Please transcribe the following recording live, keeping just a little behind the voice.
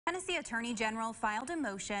Tennessee Attorney General filed a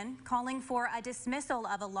motion calling for a dismissal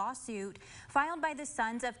of a lawsuit filed by the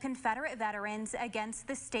Sons of Confederate Veterans against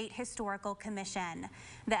the State Historical Commission.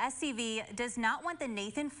 The SCV does not want the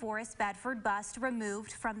Nathan Forrest Bedford bust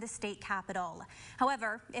removed from the state capitol.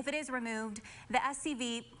 However, if it is removed, the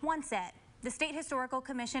SCV wants it. The State Historical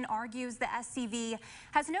Commission argues the SCV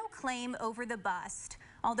has no claim over the bust.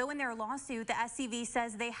 Although in their lawsuit, the SCV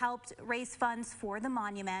says they helped raise funds for the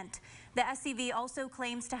monument. The SCV also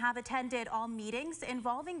claims to have attended all meetings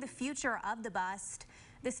involving the future of the bust.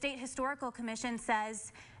 The State Historical Commission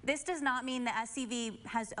says this does not mean the SCV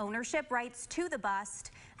has ownership rights to the bust.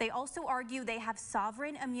 They also argue they have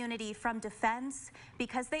sovereign immunity from defense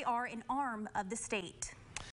because they are an arm of the state.